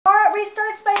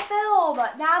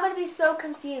Now I'm going to be so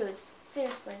confused.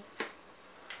 Seriously.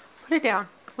 Put it down.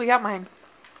 We got mine.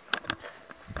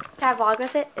 Can I vlog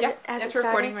with it? Yeah, it's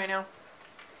recording right now.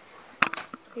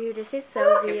 Dude, this is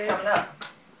so weird. It's coming up.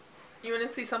 You want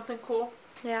to see something cool?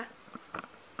 Yeah.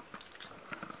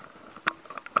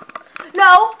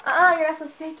 No! You're not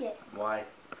supposed to take it. Why?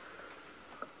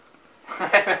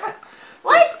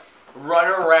 What? Run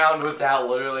around with that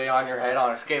literally on your head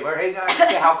on a skateboard. Hey guys,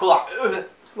 okay, how cool.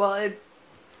 Well,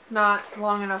 it's not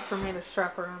long enough for me to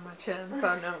strap around my chin,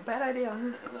 so no, bad idea.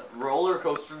 Roller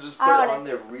coaster, just put it on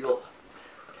there real.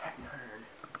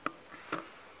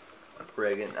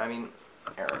 Reagan, I mean,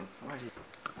 Aaron. Why do you...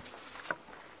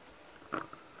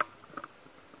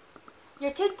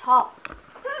 You're too tall.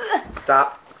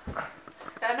 Stop.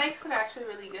 That makes it actually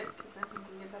really good because then you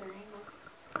can get better angles.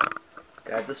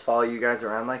 Can I just follow you guys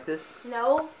around like this?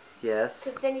 No. Yes.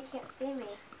 Because then you can't see me.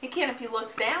 You can if he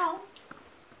looks down.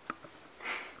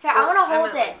 Here, I want to hold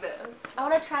it. Like this. I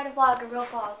want to try to vlog a real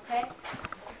vlog, okay?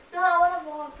 No, I want to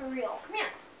vlog for real. Come here.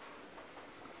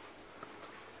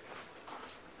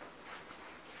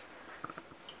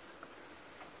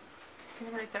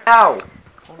 Right there. Ow!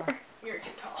 You're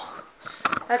too tall.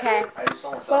 Okay. I just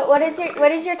almost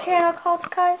What is your channel called,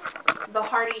 guys? The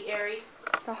Heartyaerie.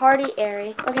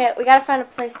 theheartyaerie. Okay, we gotta find a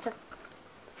place to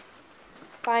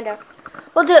find a.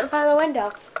 We'll do it in front of the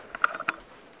window.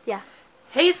 Yeah.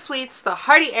 Hey sweets, the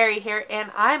Heartyaerie here,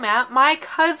 and I'm at my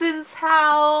cousin's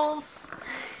house.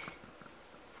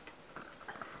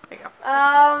 There you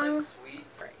go.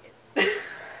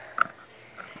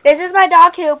 This is my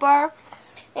dog Cooper,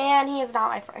 and he is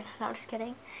not my friend. No, I'm just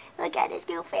kidding. Look at his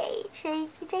goofy. Say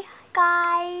hi,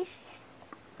 guys.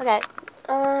 Okay.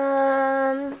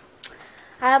 I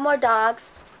have more dogs.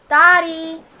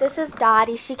 Dottie. This is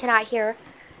Dottie. She cannot hear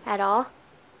at all.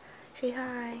 Say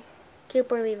hi.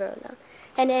 Cooper, leave her alone.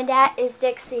 And then that is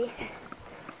Dixie.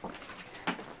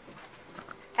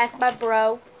 That's my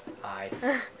bro. Hi.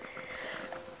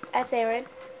 That's Aaron.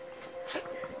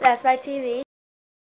 That's my TV.